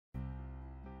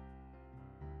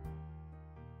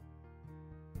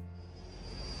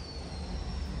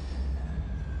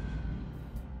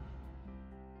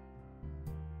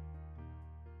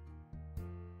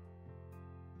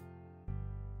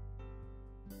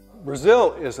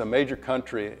Brazil is a major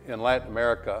country in Latin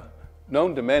America,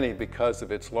 known to many because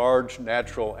of its large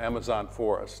natural Amazon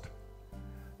forest.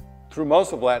 Through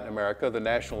most of Latin America, the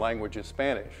national language is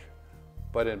Spanish,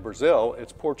 but in Brazil,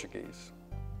 it's Portuguese.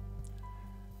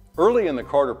 Early in the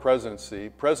Carter presidency,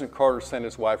 President Carter sent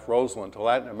his wife Rosalynn to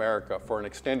Latin America for an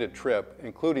extended trip,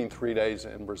 including 3 days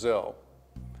in Brazil.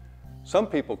 Some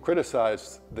people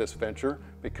criticized this venture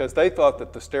because they thought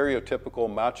that the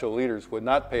stereotypical macho leaders would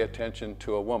not pay attention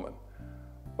to a woman.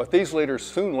 But these leaders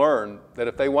soon learned that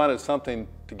if they wanted something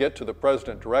to get to the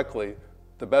president directly,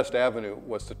 the best avenue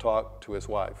was to talk to his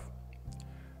wife.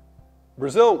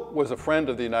 Brazil was a friend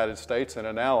of the United States and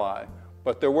an ally,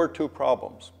 but there were two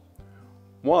problems.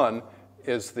 One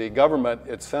is the government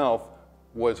itself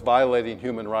was violating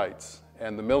human rights,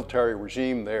 and the military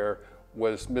regime there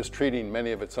was mistreating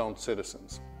many of its own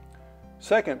citizens.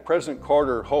 Second, President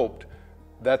Carter hoped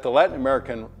that the Latin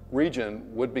American region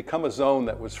would become a zone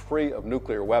that was free of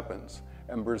nuclear weapons,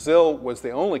 and Brazil was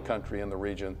the only country in the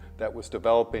region that was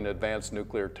developing advanced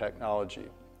nuclear technology.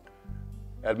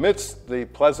 Amidst the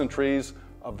pleasantries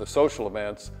of the social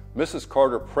events, Mrs.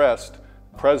 Carter pressed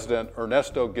President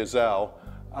Ernesto Geisel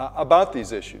about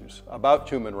these issues, about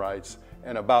human rights,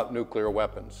 and about nuclear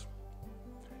weapons.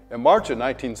 In March of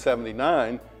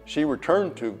 1979, she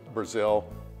returned to Brazil,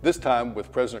 this time with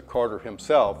President Carter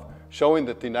himself, showing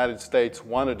that the United States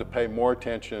wanted to pay more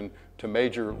attention to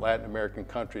major Latin American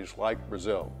countries like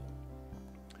Brazil.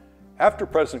 After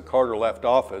President Carter left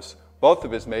office, both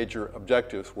of his major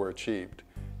objectives were achieved.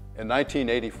 In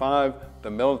 1985,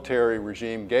 the military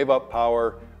regime gave up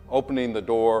power, opening the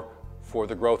door for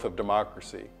the growth of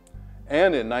democracy.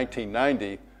 And in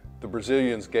 1990, the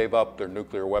Brazilians gave up their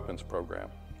nuclear weapons program.